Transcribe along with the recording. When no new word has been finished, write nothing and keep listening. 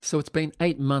So it's been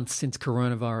 8 months since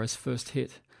coronavirus first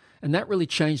hit. And that really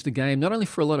changed the game, not only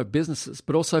for a lot of businesses,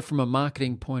 but also from a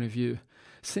marketing point of view.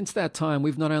 Since that time,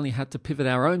 we've not only had to pivot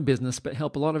our own business, but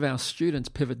help a lot of our students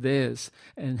pivot theirs.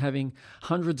 And having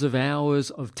hundreds of hours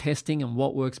of testing and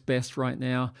what works best right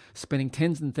now, spending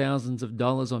tens and thousands of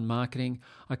dollars on marketing,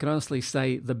 I can honestly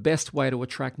say the best way to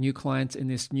attract new clients in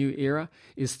this new era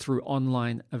is through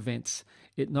online events.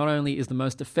 It not only is the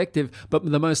most effective, but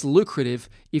the most lucrative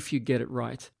if you get it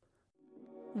right.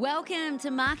 Welcome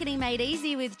to Marketing Made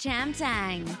Easy with Cham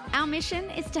Tang. Our mission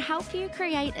is to help you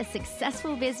create a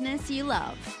successful business you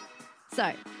love.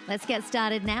 So let's get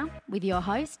started now with your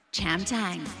host, Cham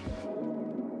Tang.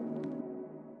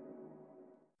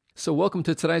 So welcome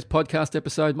to today's podcast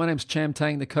episode. My name is Cham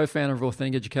Tang, the co-founder of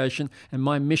Authentic Education, and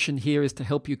my mission here is to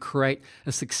help you create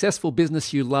a successful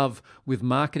business you love with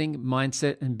marketing,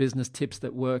 mindset, and business tips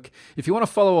that work. If you want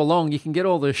to follow along, you can get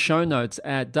all the show notes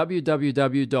at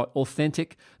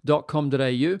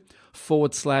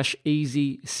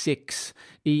www.authentic.com.au/easy6,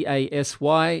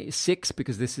 EASY 6,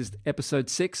 because this is episode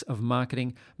 6 of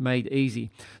Marketing Made Easy.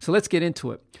 So let's get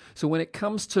into it. So when it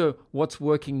comes to what's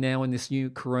working now in this new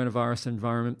coronavirus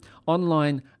environment,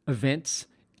 online events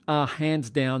are hands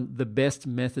down the best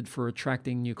method for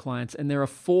attracting new clients. And there are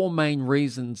 4 main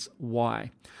reasons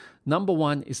why. Number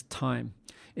 1 is time.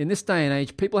 In this day and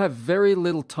age, people have very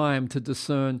little time to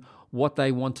discern what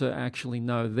they want to actually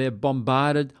know. They're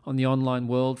bombarded on the online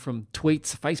world from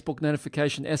tweets, Facebook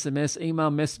notification, SMS,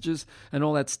 email messages, and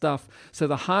all that stuff. So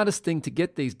the hardest thing to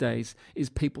get these days is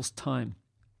people's time.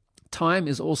 Time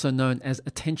is also known as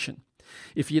attention.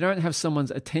 If you don't have someone's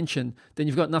attention, then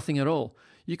you've got nothing at all.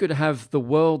 You could have the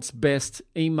world's best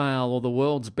email or the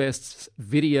world's best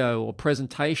video or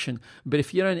presentation, but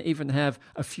if you don't even have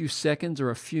a few seconds or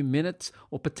a few minutes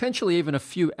or potentially even a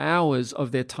few hours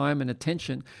of their time and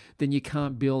attention, then you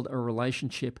can't build a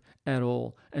relationship at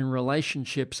all. And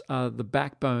relationships are the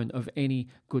backbone of any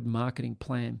good marketing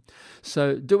plan.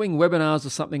 So doing webinars or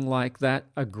something like that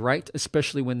are great,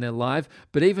 especially when they're live.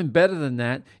 But even better than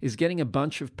that is getting a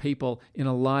bunch of people in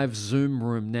a live Zoom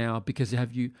room now, because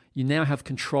you now have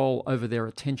control over their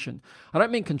attention. I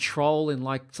don't mean control in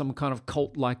like some kind of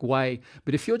cult-like way,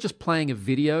 but if you're just playing a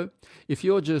video, if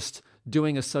you're just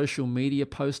doing a social media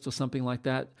post or something like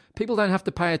that, people don't have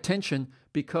to pay attention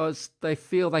because they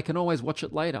feel they can always watch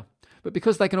it later. But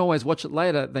because they can always watch it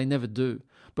later, they never do.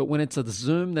 But when it's a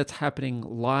Zoom that's happening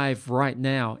live right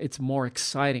now, it's more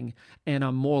exciting and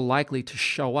I'm more likely to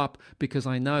show up, because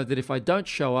I know that if I don't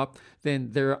show up,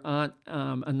 then there aren't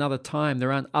another time,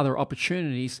 there aren't other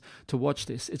opportunities to watch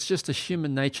this. It's just a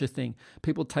human nature thing.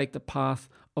 People take the path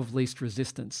of least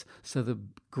resistance. So the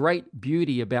great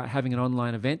beauty about having an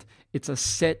online event, it's a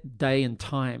set day and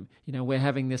time. You know, we're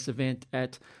having this event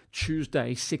at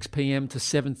Tuesday, 6 p.m. to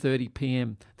 7:30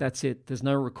 p.m. That's it. There's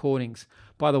no recordings.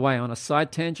 By the way, on a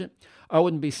side tangent, I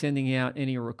wouldn't be sending out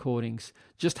any recordings.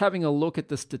 Just having a look at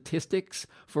the statistics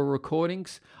for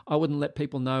recordings, I wouldn't let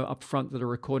people know up front that a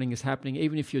recording is happening,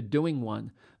 even if you're doing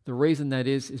one. The reason that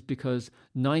is because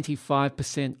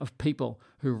 95% of people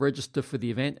who register for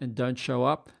the event and don't show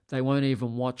up, they won't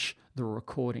even watch the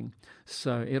recording.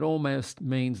 So it almost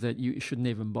means that you shouldn't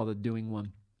even bother doing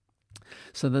one.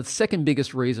 So the second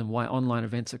biggest reason why online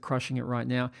events are crushing it right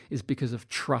now is because of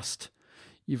trust.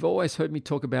 You've always heard me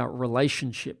talk about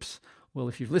relationships. Well,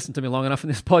 if you've listened to me long enough in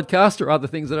this podcast or other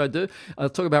things that I do, I'll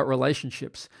talk about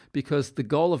relationships, because the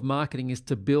goal of marketing is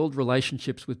to build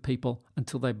relationships with people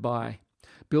until they buy.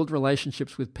 Build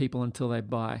relationships with people until they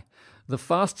buy. The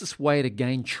fastest way to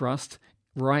gain trust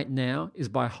right now is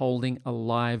by holding a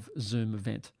live Zoom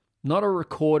event. Not a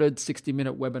recorded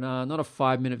 60-minute webinar, not a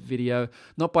 5-minute video,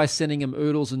 not by sending them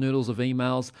oodles and noodles of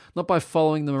emails, not by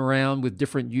following them around with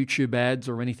different YouTube ads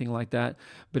or anything like that,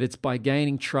 but it's by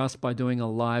gaining trust by doing a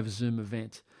live Zoom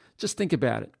event. Just think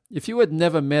about it. If you had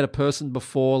never met a person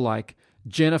before like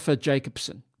Jennifer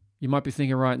Jacobson, you might be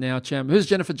thinking right now, Cham, who's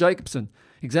Jennifer Jacobson?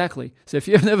 Exactly. So if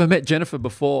you've never met Jennifer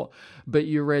before, but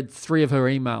you read 3 of her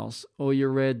emails, or you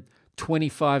read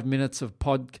 25 minutes of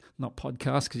not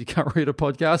podcast because you can't read a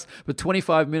podcast, but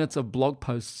 25 minutes of blog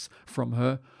posts from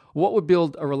her, what would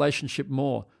build a relationship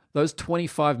more? Those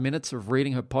 25 minutes of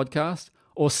reading her podcast,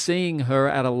 or seeing her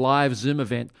at a live Zoom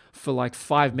event for like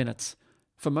 5 minutes?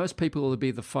 For most people, it'll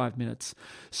be the 5 minutes.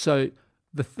 So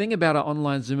the thing about an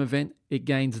online Zoom event, it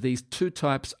gains these 2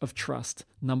 types of trust.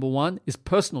 Number 1 is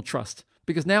personal trust.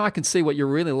 Because now I can see what you're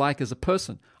really like as a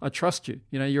person. I trust you.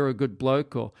 You know, you're a good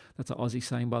bloke, or that's an Aussie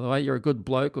saying, by the way. You're a good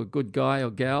bloke or good guy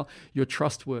or gal. You're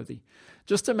trustworthy.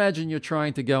 Just imagine you're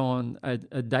trying to go on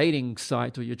a dating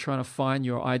site, or you're trying to find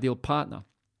your ideal partner,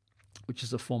 which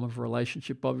is a form of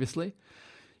relationship, obviously.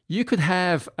 You could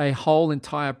have a whole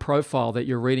entire profile that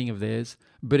you're reading of theirs,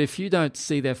 but if you don't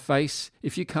see their face,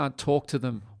 if you can't talk to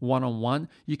them one-on-one,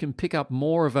 you can pick up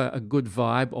more of a good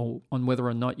vibe on whether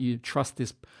or not you trust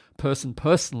this person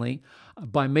personally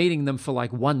by meeting them for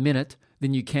like 1 minute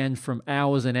than you can from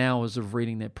hours and hours of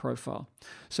reading their profile.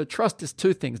 So trust is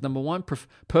two things. Number one,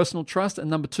 personal trust, and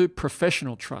number two,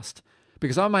 professional trust.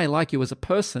 Because I may like you as a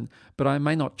person, but I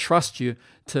may not trust you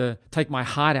to take my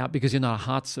heart out because you're not a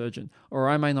heart surgeon. Or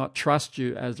I may not trust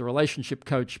you as a relationship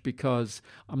coach because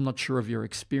I'm not sure of your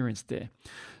experience there.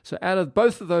 So out of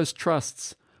both of those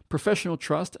trusts, professional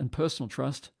trust and personal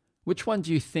trust, which one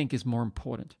do you think is more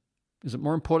important? Is it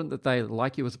more important that they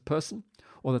like you as a person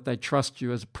or that they trust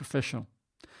you as a professional?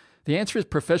 The answer is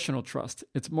professional trust.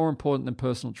 It's more important than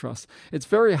personal trust. It's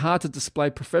very hard to display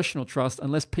professional trust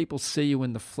unless people see you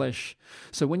in the flesh.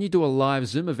 So when you do a live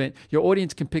Zoom event, your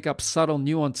audience can pick up subtle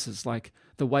nuances like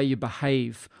the way you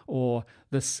behave or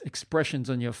the expressions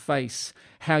on your face,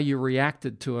 how you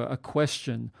reacted to a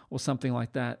question or something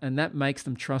like that. And that makes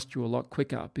them trust you a lot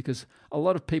quicker because a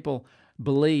lot of people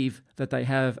believe that they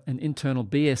have an internal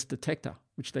BS detector,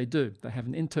 which they do. They have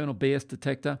an internal BS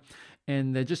detector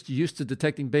and they're just used to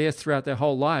detecting BS throughout their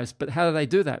whole lives. But how do they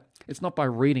do that? It's not by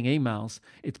reading emails.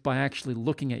 It's by actually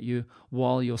looking at you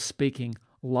while you're speaking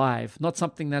live. Not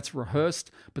something that's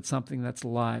rehearsed, but something that's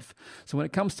live. So when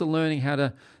it comes to learning how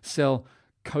to sell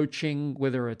coaching,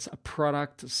 whether it's a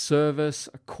product, a service,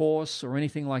 a course, or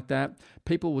anything like that,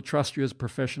 people will trust you as a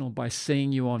professional by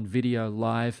seeing you on video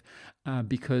live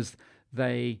because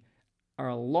they are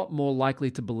a lot more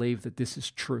likely to believe that this is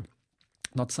true,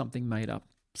 not something made up.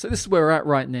 So this is where we're at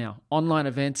right now. Online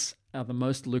events are the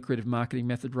most lucrative marketing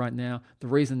method right now. The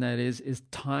reason that is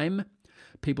time.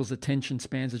 People's attention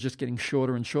spans are just getting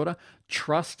shorter and shorter.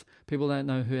 Trust. People don't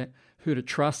know who to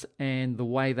trust, and the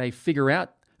way they figure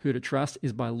out who to trust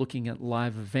is by looking at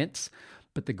live events.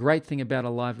 But the great thing about a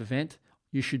live event,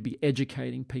 you should be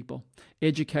educating people.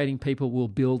 Educating people will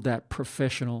build that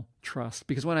professional trust.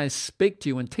 Because when I speak to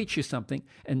you and teach you something,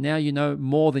 and now you know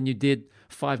more than you did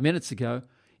 5 minutes ago,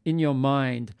 in your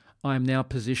mind, I am now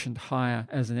positioned higher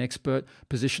as an expert,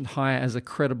 positioned higher as a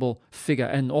credible figure,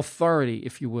 an authority,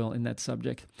 if you will, in that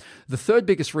subject. The third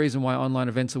biggest reason why online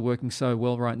events are working so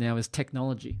well right now is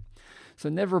technology. So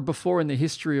never before in the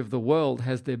history of the world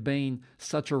has there been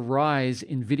such a rise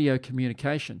in video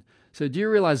communication. So do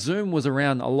you realize Zoom was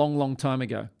around a long, long time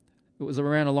ago? It was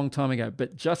around a long time ago,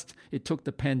 but just it took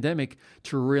the pandemic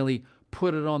to really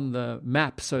put it on the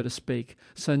map, so to speak.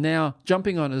 So now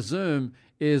jumping on a Zoom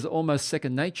is almost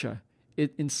second nature.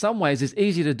 It, in some ways, is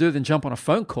easier to do than jump on a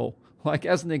phone call. Like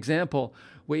as an example,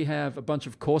 we have a bunch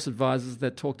of course advisors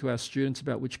that talk to our students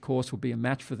about which course will be a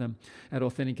match for them at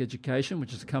Authentic Education,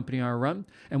 which is a company I run.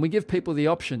 And we give people the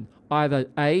option, either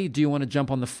A, do you want to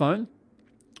jump on the phone,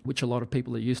 which a lot of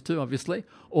people are used to, obviously,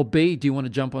 or B, do you want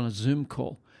to jump on a Zoom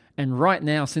call? And right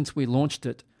now, since we launched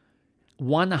it,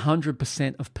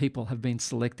 100% of people have been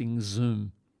selecting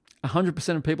Zoom.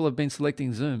 100% of people have been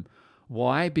selecting Zoom.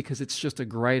 Why? Because it's just a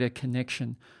greater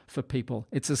connection for people.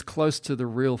 It's as close to the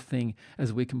real thing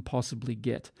as we can possibly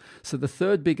get. So the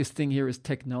third biggest thing here is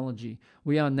technology.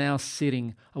 We are now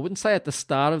sitting, I wouldn't say at the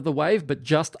start of the wave, but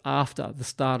just after the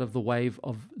start of the wave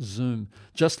of Zoom.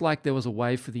 Just like there was a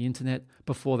wave for the internet,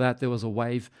 before that there was a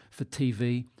wave for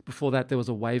TV, before that there was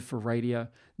a wave for radio.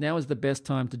 Now is the best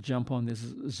time to jump on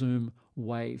this Zoom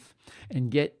wave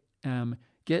and get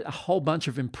a whole bunch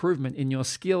of improvement in your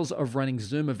skills of running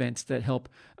Zoom events that help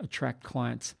attract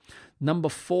clients. Number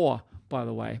 4, by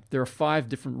the way, there are 5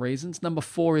 different reasons. Number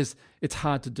 4 is it's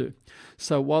hard to do.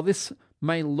 So while this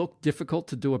may look difficult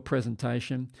to do a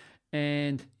presentation,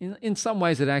 and in some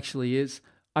ways it actually is,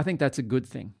 I think that's a good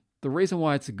thing. The reason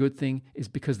why it's a good thing is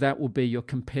because that will be your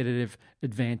competitive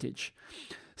advantage.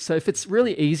 So if it's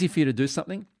really easy for you to do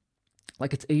something,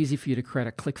 like it's easy for you to create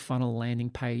a ClickFunnels landing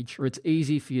page, or it's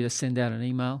easy for you to send out an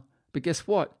email. But guess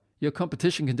what? Your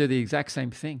competition can do the exact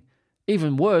same thing.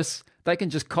 Even worse, they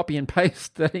can just copy and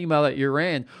paste that email that you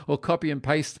ran, or copy and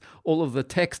paste all of the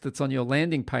text that's on your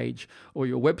landing page or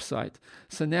your website.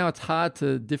 So now it's hard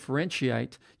to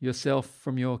differentiate yourself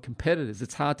from your competitors.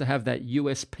 It's hard to have that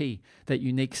USP, that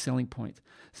unique selling point.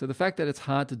 So the fact that it's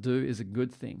hard to do is a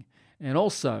good thing. And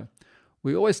also,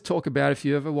 we always talk about, if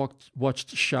you ever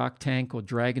watched Shark Tank or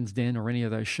Dragon's Den or any of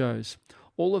those shows,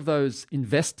 all of those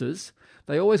investors,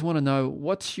 they always want to know,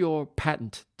 what's your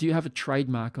patent? Do you have a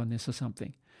trademark on this or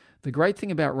something? The great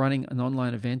thing about running an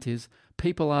online event is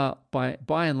people are, by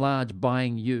and large,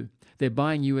 buying you. They're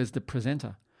buying you as the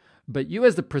presenter. But you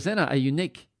as the presenter are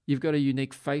unique. You've got a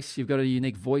unique face, you've got a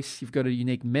unique voice, you've got a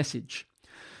unique message.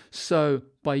 So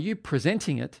by you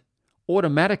presenting it,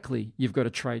 automatically you've got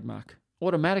a trademark.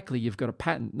 Automatically you've got a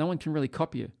patent. No one can really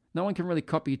copy you. No one can really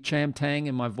copy Cham Tang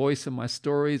and my voice and my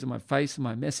stories and my face and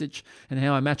my message and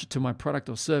how I match it to my product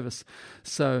or service.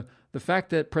 So the fact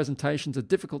that presentations are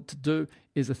difficult to do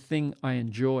is a thing I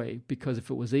enjoy, because if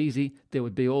it was easy, there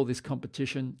would be all this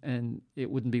competition and it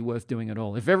wouldn't be worth doing at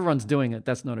all. If everyone's doing it,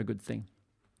 that's not a good thing.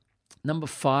 Number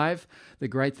 5, the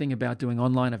great thing about doing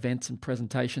online events and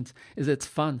presentations is it's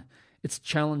fun. It's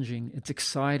challenging. It's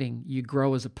exciting. You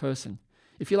grow as a person.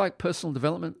 If you like personal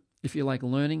development, if you like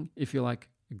learning, if you like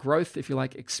growth, if you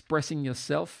like expressing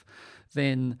yourself,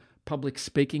 then public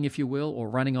speaking, if you will, or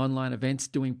running online events,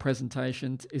 doing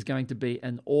presentations is going to be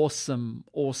an awesome,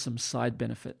 awesome side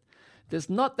benefit. There's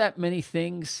not that many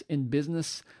things in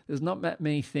business, there's not that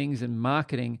many things in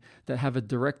marketing that have a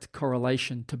direct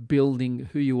correlation to building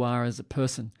who you are as a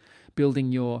person,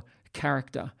 building your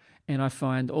character. And I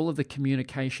find all of the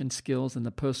communication skills and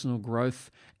the personal growth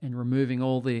and removing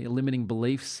all the limiting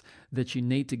beliefs that you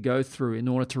need to go through in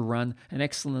order to run an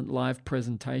excellent live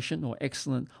presentation or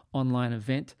excellent online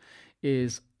event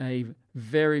is a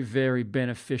very, very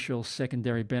beneficial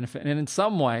secondary benefit. And in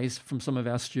some ways, from some of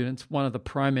our students, one of the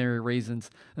primary reasons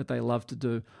that they love to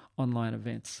do online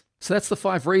events. So that's the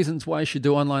 5 reasons why you should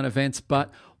do online events,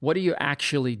 but what do you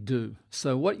actually do?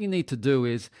 So what you need to do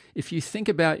is, if you think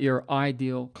about your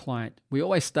ideal client, we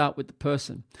always start with the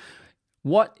person.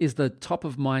 What is the top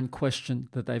of mind question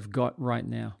that they've got right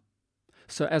now?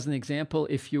 So as an example,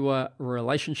 if you are a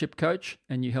relationship coach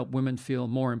and you help women feel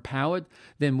more empowered,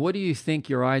 then what do you think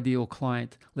your ideal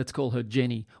client, let's call her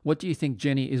Jenny, what do you think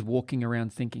Jenny is walking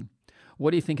around thinking?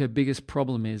 What do you think her biggest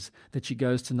problem is that she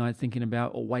goes tonight thinking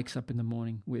about or wakes up in the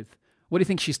morning with? What do you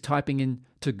think she's typing in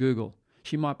to Google?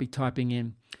 She might be typing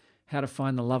in how to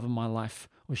find the love of my life,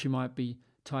 or she might be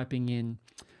typing in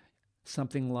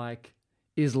something like,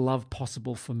 is love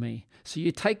possible for me? So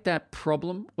you take that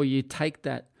problem, or you take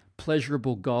that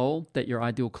pleasurable goal that your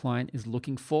ideal client is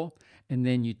looking for, and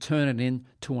then you turn it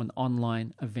into an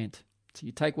online event. So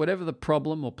you take whatever the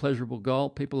problem or pleasurable goal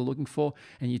people are looking for,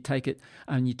 and you take it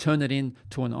and you turn it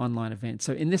into an online event.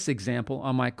 So in this example,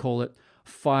 I might call it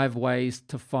 5 ways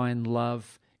to find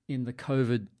love in the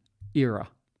COVID era.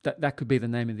 That could be the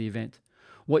name of the event.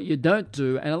 What you don't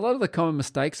do, and a lot of the common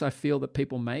mistakes I feel that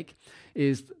people make,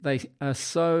 is they are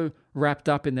so wrapped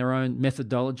up in their own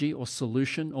methodology or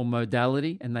solution or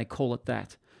modality, and they call it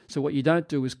that. So what you don't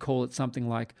do is call it something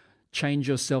like change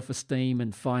your self-esteem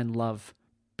and find love,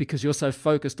 because you're so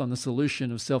focused on the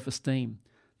solution of self-esteem.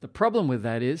 The problem with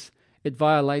that is it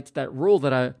violates that rule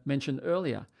that I mentioned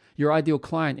earlier. Your ideal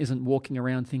client isn't walking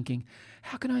around thinking,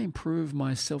 how can I improve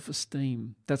my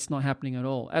self-esteem? That's not happening at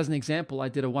all. As an example, I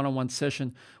did a one-on-one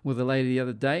session with a lady the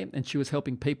other day, and she was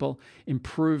helping people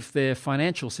improve their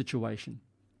financial situation.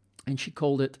 And she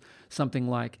called it something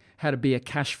like how to be a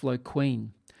cash flow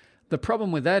queen. The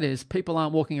problem with that is people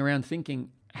aren't walking around thinking,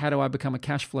 how do I become a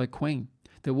cash flow queen?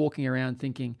 They're walking around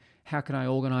thinking, how can I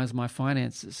organize my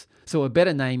finances? So a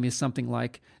better name is something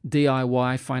like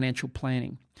DIY financial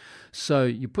planning. So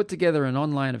you put together an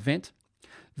online event.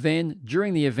 Then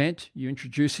during the event, you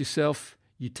introduce yourself.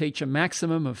 You teach a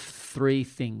maximum of 3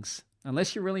 things.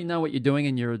 Unless you really know what you're doing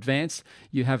and you're advanced,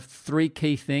 you have 3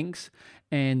 key things,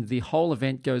 and the whole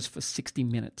event goes for 60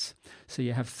 minutes. So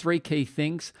you have 3 key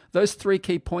things. Those 3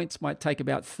 key points might take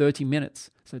about 30 minutes.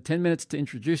 So 10 minutes to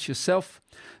introduce yourself,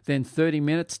 then 30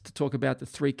 minutes to talk about the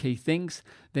 3 key things,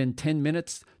 then 10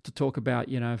 minutes to talk about,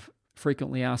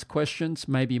 frequently asked questions.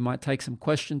 Maybe you might take some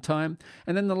question time.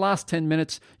 And then the last 10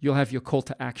 minutes, you'll have your call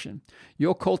to action.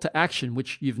 Your call to action,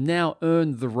 which you've now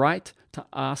earned the right to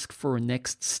ask for a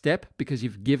next step because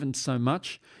you've given so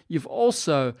much. You've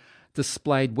also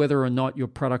displayed whether or not your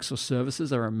products or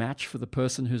services are a match for the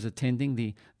person who's attending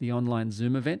the online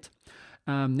Zoom event.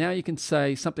 Now you can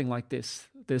say something like this.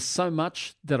 There's so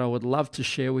much that I would love to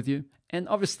share with you. And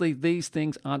obviously these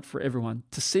things aren't for everyone.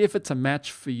 To see if it's a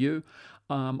match for you,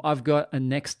 I've got a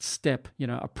next step,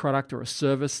 a product or a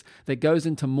service that goes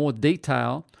into more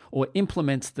detail or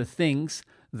implements the things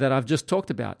that I've just talked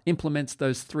about, implements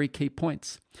those 3 key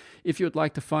points. If you would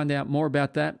like to find out more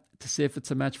about that, to see if it's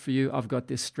a match for you, I've got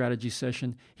this strategy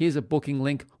session. Here's a booking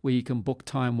link where you can book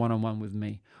time one-on-one with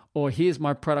me. Or here's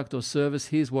my product or service.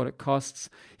 Here's what it costs.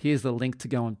 Here's the link to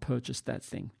go and purchase that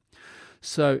thing.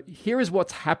 So here is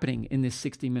what's happening in this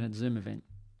 60-minute Zoom event.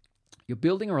 You're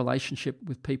building a relationship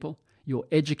with people. You're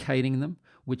educating them,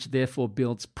 which therefore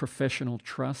builds professional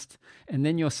trust. And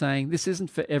then you're saying, this isn't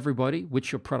for everybody,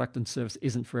 which your product and service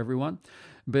isn't for everyone,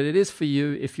 but it is for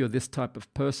you if you're this type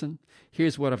of person.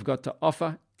 Here's what I've got to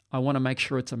offer. I want to make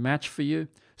sure it's a match for you,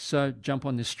 so jump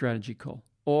on this strategy call.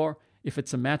 Or if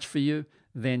it's a match for you,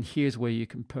 then here's where you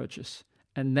can purchase.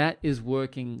 And that is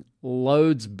working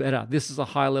loads better. This is a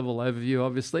high-level overview,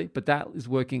 obviously, but that is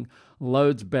working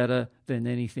loads better than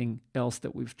anything else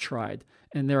that we've tried.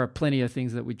 And there are plenty of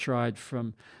things that we tried,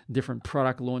 from different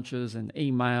product launches and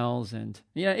emails, and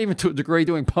even to a degree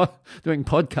doing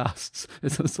podcasts.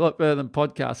 It's a lot better than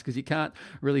podcasts because you can't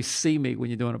really see me when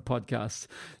you're doing a podcast.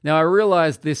 Now, I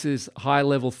realize this is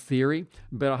high-level theory,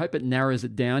 but I hope it narrows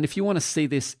it down. If you want to see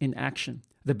this in action,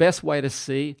 the best way to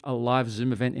see a live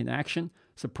Zoom event in action,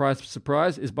 surprise,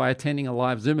 surprise, is by attending a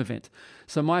live Zoom event.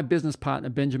 So my business partner,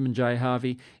 Benjamin J.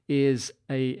 Harvey, is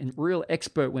a real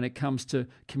expert when it comes to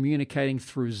communicating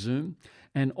through Zoom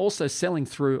and also selling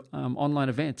through online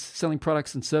events, selling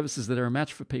products and services that are a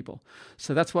match for people.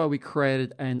 So that's why we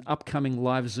created an upcoming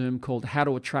live Zoom called How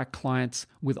to Attract Clients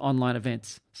with Online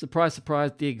Events. Surprise,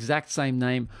 surprise, the exact same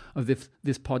name of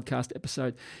this podcast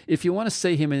episode. If you want to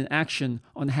see him in action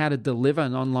on how to deliver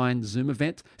an online Zoom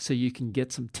event so you can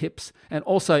get some tips, and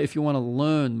also if you want to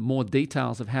learn more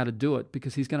details of how to do it,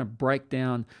 because he's going to break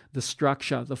down the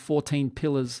structure, the 14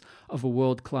 pillars of a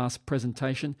world-class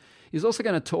presentation. He's also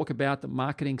going to talk about the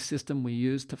marketing system we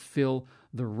use to fill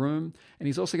the room, and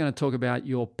he's also going to talk about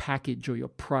your package or your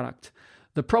product.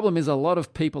 The problem is a lot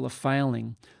of people are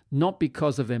failing not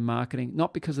because of their marketing,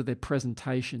 not because of their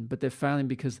presentation, but they're failing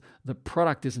because the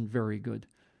product isn't very good.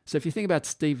 So if you think about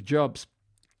Steve Jobs,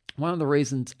 one of the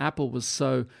reasons Apple was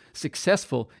so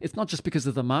successful, it's not just because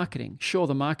of the marketing. Sure,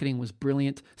 the marketing was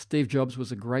brilliant. Steve Jobs was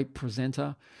a great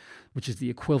presenter, which is the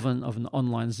equivalent of an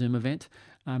online Zoom event.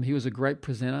 He was a great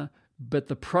presenter, but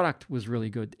the product was really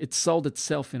good. It sold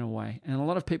itself in a way. And a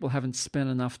lot of people haven't spent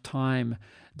enough time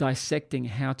dissecting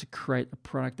how to create a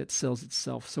product that sells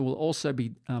itself. So we'll also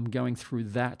be going through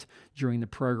that during the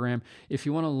program. If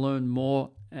you want to learn more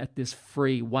at this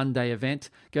free one-day event,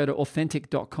 go to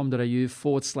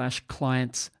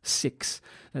authentic.com.au/clients6.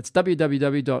 That's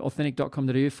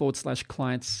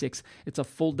www.authentic.com.au/clients6. It's a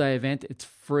full-day event. It's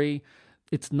free.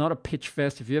 It's not a pitch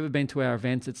fest. If you've ever been to our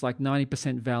events, it's like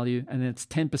 90% value, and then it's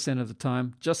 10% of the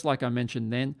time, just like I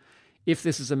mentioned then. If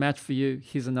this is a match for you,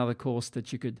 here's another course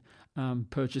that you could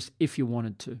purchase if you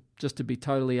wanted to. Just to be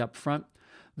totally upfront,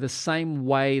 the same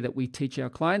way that we teach our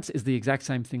clients is the exact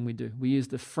same thing we do. We use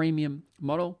the freemium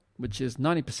model, which is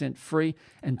 90% free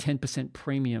and 10%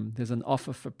 premium. There's an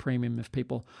offer for premium if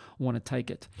people want to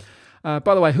take it.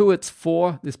 By the way, who it's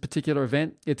for, this particular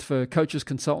event, it's for coaches,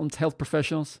 consultants, health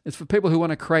professionals. It's for people who want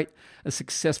to create a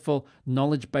successful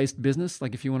knowledge-based business,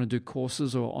 like if you want to do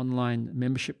courses or online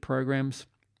membership programs.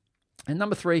 And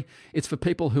number 3, it's for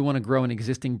people who want to grow an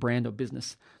existing brand or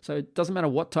business. So it doesn't matter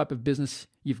what type of business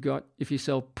you've got. If you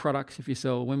sell products, if you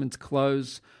sell women's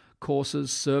clothes,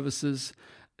 courses, services,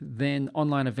 then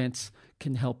online events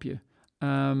can help you.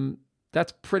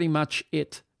 That's pretty much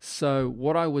it. So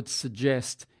what I would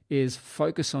suggest is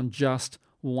focus on just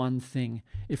one thing.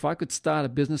 If I could start a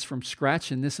business from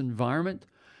scratch in this environment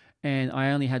and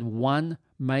I only had one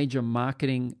major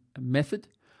marketing method,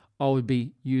 I would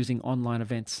be using online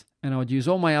events. And I would use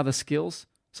all my other skills,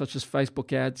 such as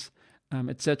Facebook ads,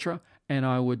 etc., and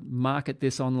I would market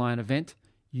this online event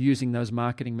using those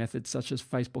marketing methods, such as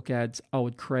Facebook ads. I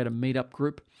would create a meetup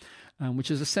group,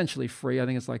 which is essentially free. I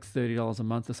think it's like $30 a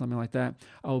month or something like that.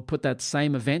 I would put that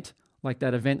same event, like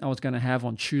that event I was going to have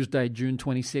on Tuesday, June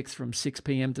 26th from 6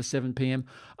 p.m. to 7 p.m.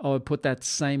 I would put that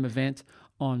same event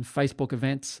on Facebook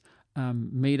events,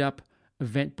 Meetup,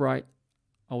 Eventbrite.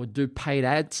 I would do paid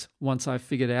ads once I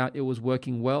figured out it was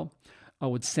working well. I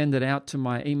would send it out to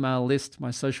my email list, my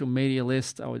social media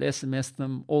list. I would SMS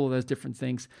them, all of those different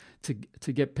things to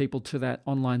get people to that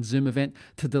online Zoom event,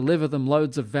 to deliver them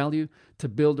loads of value, to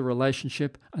build a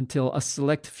relationship until a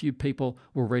select few people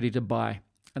were ready to buy.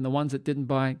 And the ones that didn't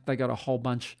buy, they got a whole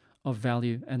bunch of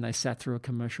value and they sat through a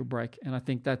commercial break. And I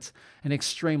think that's an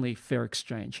extremely fair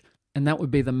exchange. And that would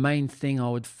be the main thing I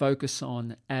would focus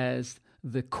on as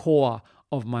the core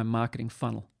of my marketing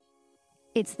funnel.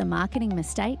 It's the marketing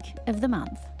mistake of the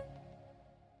month.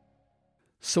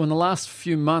 So in the last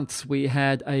few months, we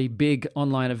had a big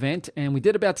online event and we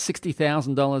did about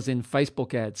 $60,000 in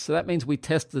Facebook ads. So that means we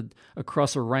tested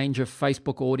across a range of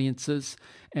Facebook audiences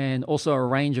and also a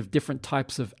range of different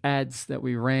types of ads that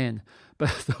we ran.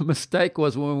 But the mistake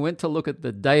was when we went to look at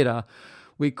the data,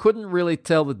 we couldn't really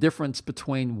tell the difference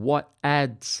between what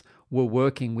ads were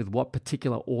working with what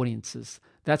particular audiences.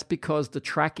 That's because the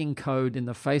tracking code in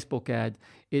the Facebook ad,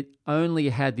 it only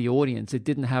had the audience. It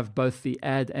didn't have both the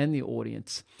ad and the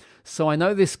audience. So I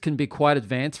know this can be quite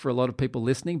advanced for a lot of people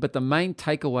listening, but the main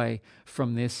takeaway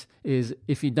from this is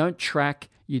if you don't track,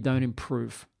 you don't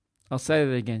improve. I'll say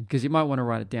that again because you might want to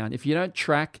write it down. If you don't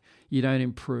track, you don't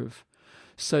improve.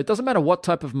 So it doesn't matter what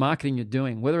type of marketing you're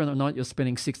doing, whether or not you're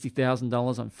spending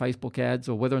 $60,000 on Facebook ads,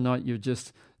 or whether or not you've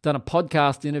just done a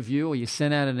podcast interview, or you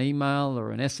sent out an email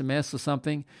or an SMS or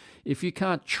something. If you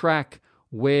can't track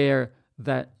where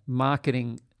that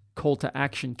marketing call to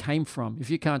action came from,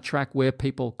 if you can't track where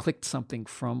people clicked something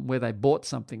from, where they bought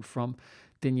something from,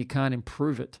 then you can't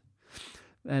improve it.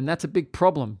 And that's a big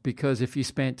problem, because if you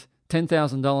spent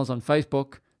 $10,000 on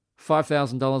Facebook,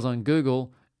 $5,000 on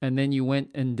Google, and then you went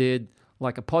and did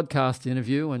like a podcast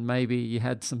interview and maybe you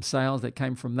had some sales that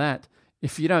came from that,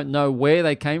 if you don't know where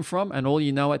they came from and all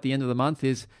you know at the end of the month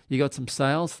is you got some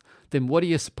sales, then what are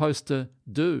you supposed to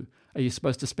do? Are you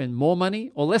supposed to spend more money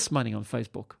or less money on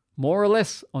Facebook? More or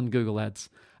less on Google Ads?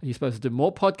 Are you supposed to do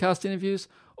more podcast interviews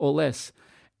or less?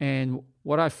 And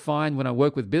what I find when I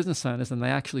work with business owners and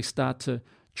they actually start to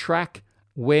track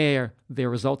where their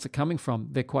results are coming from,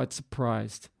 they're quite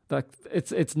surprised. Like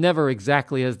it's never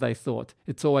exactly as they thought.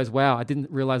 It's always, wow, I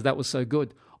didn't realize that was so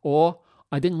good. Or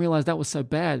I didn't realize that was so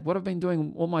bad. What I've been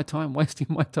doing all my time, wasting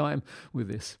my time with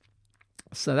this.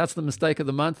 So that's the mistake of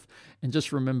the month. And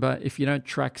just remember, if you don't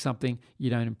track something, you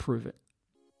don't improve it.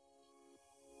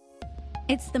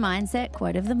 It's the mindset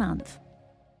quote of the month.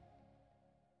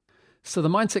 So the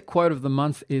mindset quote of the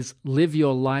month is, live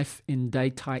your life in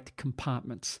day-tight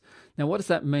compartments. Now, what does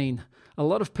that mean? A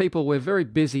lot of people, we're very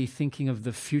busy thinking of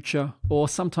the future, or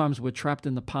sometimes we're trapped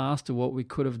in the past or what we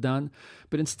could have done.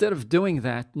 But instead of doing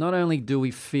that, not only do we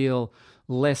feel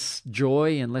less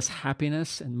joy and less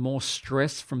happiness and more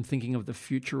stress from thinking of the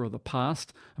future or the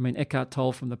past. I mean, Eckhart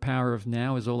Tolle from The Power of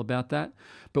Now is all about that.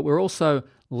 But we're also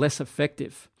less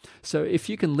effective. So if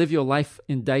you can live your life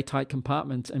in day-tight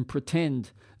compartments and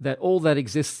pretend that all that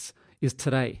exists is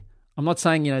today. I'm not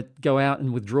saying, go out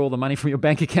and withdraw the money from your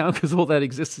bank account because all that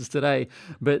exists is today,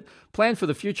 but plan for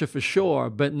the future for sure.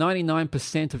 But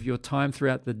 99% of your time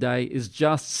throughout the day is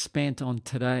just spent on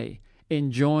today,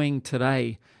 enjoying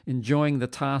today, enjoying the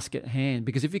task at hand.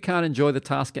 Because if you can't enjoy the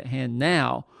task at hand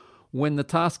now, when the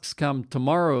tasks come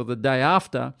tomorrow or the day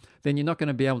after, then you're not going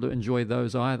to be able to enjoy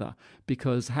those either,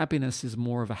 because happiness is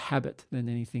more of a habit than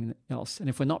anything else. And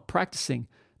if we're not practicing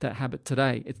that habit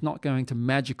today, it's not going to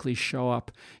magically show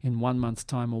up in 1 month's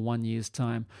time or 1 year's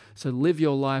time. So live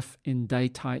your life in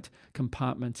day-tight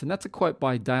compartments. And that's a quote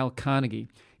by Dale Carnegie.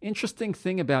 Interesting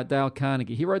thing about Dale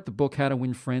Carnegie, he wrote the book How to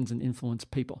Win Friends and Influence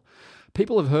People.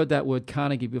 People have heard that word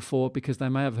Carnegie before because they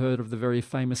may have heard of the very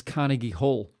famous Carnegie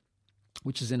Hall,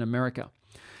 which is in America.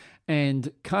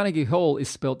 And Carnegie Hall is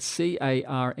spelled C-A-R-N-E-G-I-E.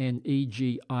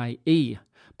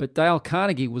 But Dale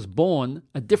Carnegie was born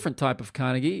a different type of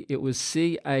Carnegie. It was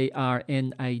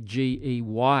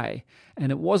C-A-R-N-A-G-E-Y.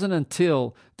 And it wasn't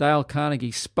until Dale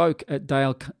Carnegie spoke at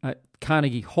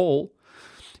Carnegie Hall,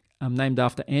 named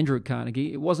after Andrew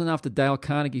Carnegie. It wasn't after Dale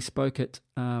Carnegie spoke at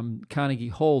Carnegie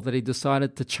Hall that he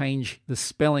decided to change the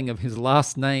spelling of his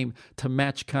last name to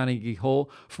match Carnegie Hall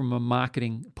from a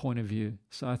marketing point of view.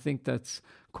 So I think that's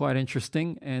quite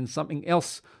interesting and something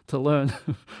else to learn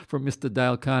from Mr.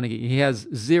 Dale Carnegie. He has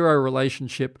zero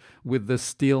relationship with the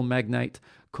steel magnate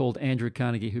called Andrew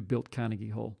Carnegie who built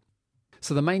Carnegie Hall.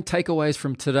 So the main takeaways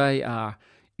from today are,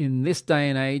 in this day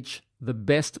and age, the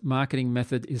best marketing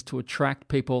method is to attract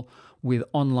people with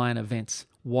online events.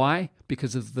 Why?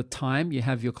 Because of the time you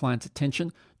have your client's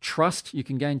attention. Trust, you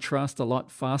can gain trust a lot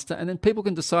faster, and then people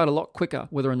can decide a lot quicker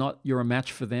whether or not you're a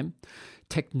match for them.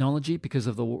 Technology, because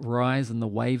of the rise and the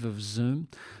wave of Zoom.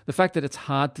 The fact that it's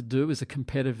hard to do is a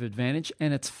competitive advantage,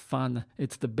 and it's fun.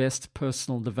 It's the best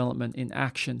personal development in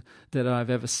action that I've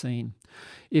ever seen.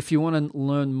 If you want to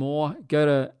learn more, go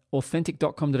to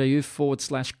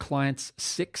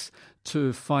authentic.com.au/clients6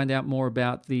 to find out more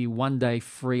about the one-day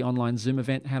free online Zoom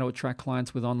event, how to attract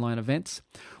clients with online events.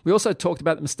 We also talked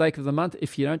about the mistake of the month.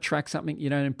 If you don't track something, you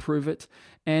don't improve it.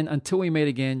 And until we meet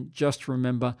again, just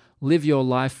remember, live your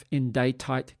life in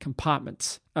day-tight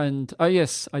compartments. And, oh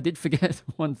yes, I did forget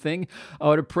one thing. I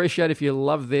would appreciate if you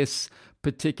love this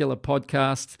particular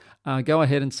podcast, go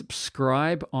ahead and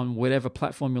subscribe on whatever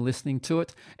platform you're listening to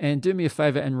it, and do me a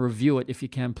favor and review it if you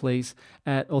can, please,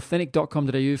 at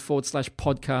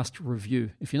authentic.com.au/podcast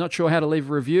review. If you're not sure how to leave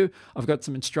a review, I've got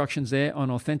some instructions there on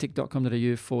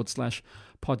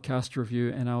authentic.com.au/podcast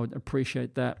review, and I would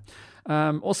appreciate that.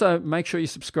 Also, make sure you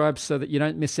subscribe so that you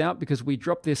don't miss out, because we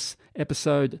drop this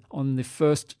episode on the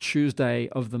first Tuesday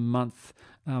of the month.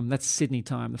 That's Sydney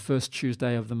time, the first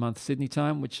Tuesday of the month, Sydney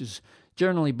time, which is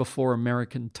generally before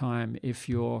American time if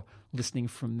you're listening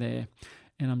from there.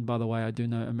 And by the way, I do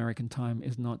know American time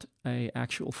is not an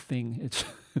actual thing.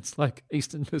 It's like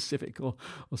Eastern Pacific or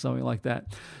something like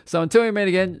that. So until we meet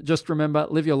again, just remember,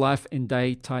 live your life in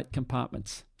day-tight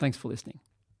compartments. Thanks for listening.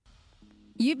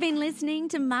 You've been listening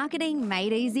to Marketing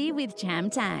Made Easy with Cham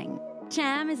Tang.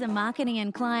 Cham is a marketing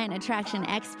and client attraction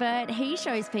expert. He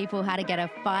shows people how to get a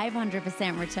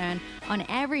 500% return on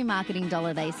every marketing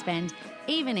dollar they spend,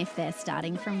 even if they're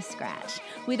starting from scratch.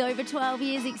 With over 12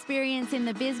 years' experience in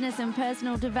the business and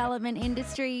personal development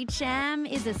industry, Cham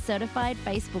is a certified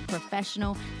Facebook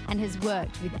professional and has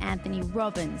worked with Anthony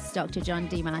Robbins, Dr. John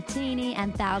Demartini,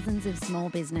 and thousands of small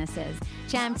businesses.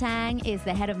 Cham Tang is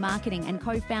the head of marketing and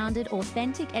co-founded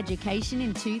Authentic Education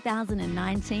in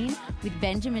 2019 with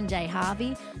Benjamin J.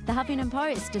 Harvey. The Huffington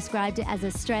Post described it as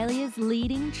Australia's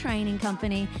leading training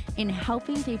company in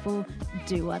helping people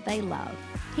do what they love.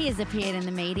 He has appeared in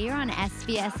the media on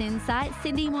SBS Insight,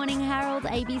 Sydney Morning Herald,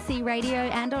 ABC Radio,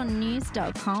 and on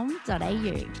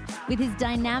news.com.au. With his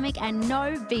dynamic and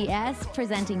no BS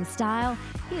presenting style,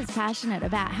 he is passionate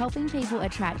about helping people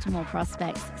attract more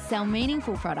prospects, sell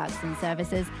meaningful products and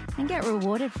services, and get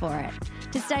rewarded for it.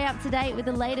 To stay up to date with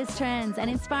the latest trends and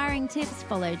inspiring tips,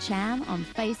 follow Cham on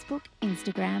Facebook,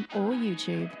 Instagram, or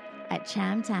YouTube at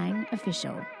Cham Tang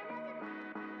Official.